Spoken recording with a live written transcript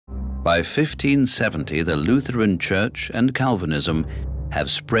By 1570, the Lutheran Church and Calvinism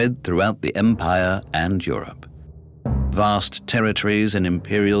have spread throughout the empire and Europe. Vast territories and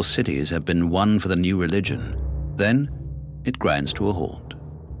imperial cities have been won for the new religion. Then it grinds to a halt.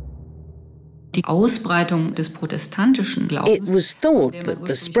 It was thought that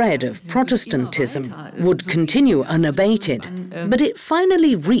the spread of Protestantism would continue unabated, but it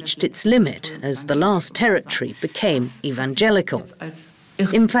finally reached its limit as the last territory became evangelical.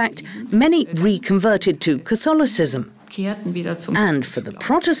 In fact, many reconverted to Catholicism. And for the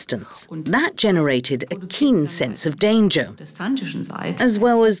Protestants, that generated a keen sense of danger, as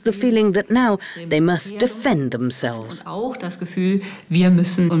well as the feeling that now they must defend themselves.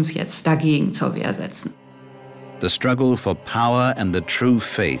 The struggle for power and the true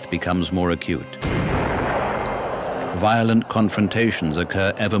faith becomes more acute. Violent confrontations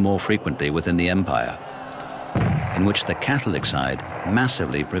occur ever more frequently within the empire, in which the Catholic side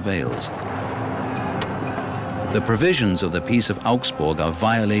massively prevails. The provisions of the Peace of Augsburg are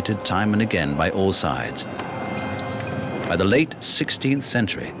violated time and again by all sides. By the late 16th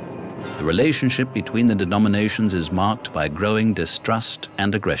century, the relationship between the denominations is marked by growing distrust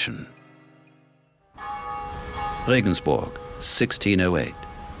and aggression. Regensburg, 1608.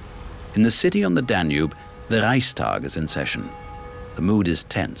 In the city on the Danube, the Reichstag is in session. The mood is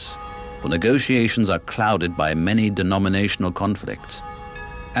tense, for negotiations are clouded by many denominational conflicts.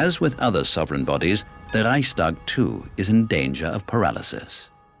 As with other sovereign bodies, the Reichstag, too, is in danger of paralysis.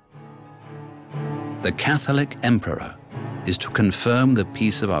 The Catholic Emperor is to confirm the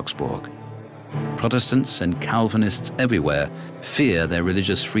Peace of Augsburg. Protestants and Calvinists everywhere fear their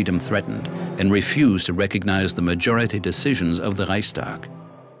religious freedom threatened and refuse to recognize the majority decisions of the Reichstag.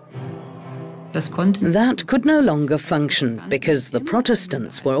 That could no longer function because the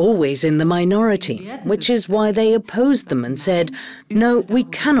Protestants were always in the minority, which is why they opposed them and said, no, we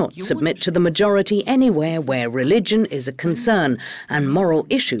cannot submit to the majority anywhere where religion is a concern and moral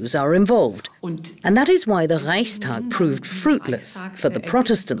issues are involved. And that is why the Reichstag proved fruitless, for the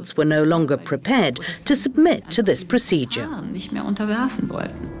Protestants were no longer prepared to submit to this procedure.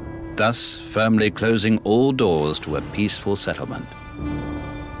 Thus firmly closing all doors to a peaceful settlement.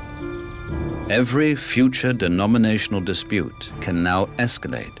 Every future denominational dispute can now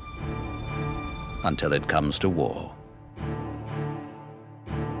escalate until it comes to war.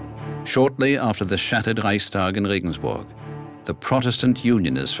 Shortly after the shattered Reichstag in Regensburg, the Protestant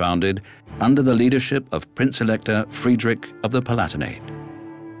Union is founded under the leadership of Prince-Elector Friedrich of the Palatinate.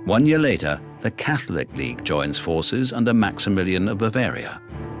 1 year later, the Catholic League joins forces under Maximilian of Bavaria.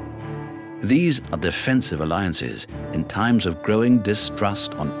 These are defensive alliances in times of growing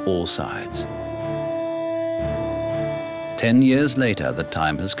distrust on all sides. 10 years later, the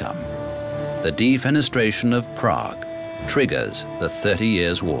time has come. The defenestration of Prague triggers the 30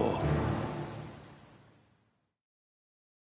 Years' War.